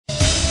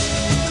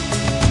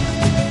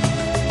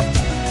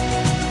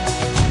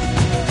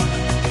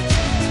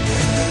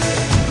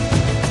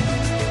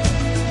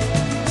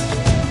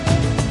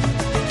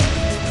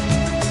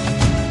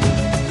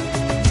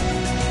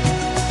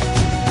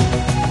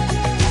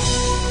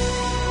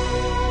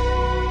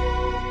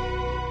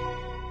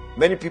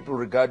Many people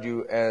regard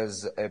you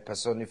as a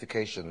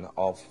personification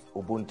of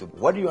Ubuntu.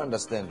 What do you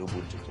understand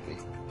Ubuntu to be?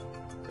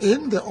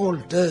 In the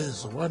old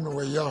days when we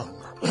were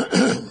young,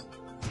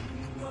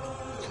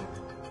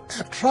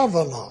 a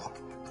traveler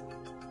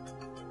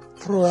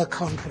through a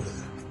country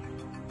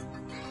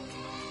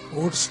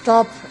would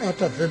stop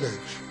at a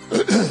village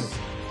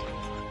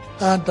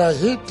and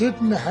he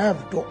didn't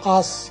have to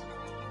ask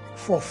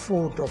for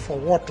food or for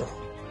water.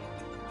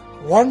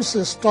 Once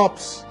he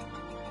stops,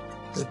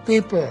 the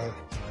people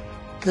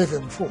give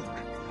him food,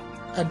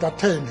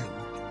 entertain him.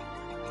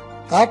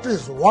 That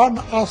is one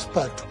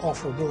aspect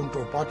of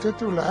Ubuntu, but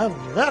it will have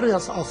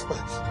various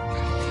aspects.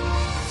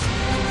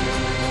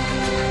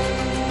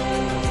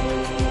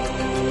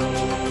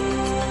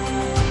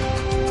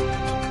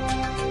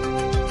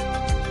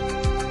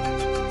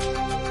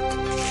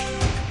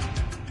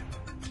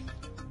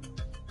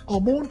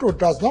 Ubuntu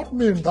does not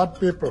mean that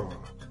people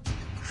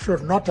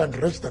should not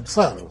enrich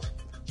themselves.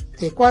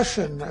 The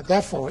question,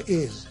 therefore,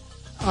 is,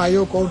 are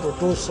you going to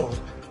do so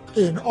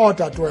in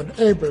order to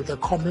enable the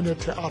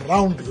community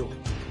around you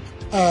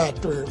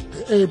to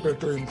be able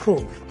to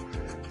improve?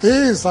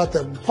 These are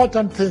the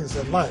important things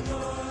in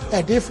life.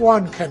 And if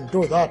one can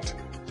do that,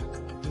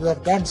 you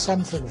have done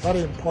something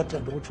very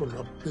important which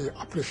will be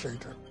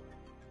appreciated.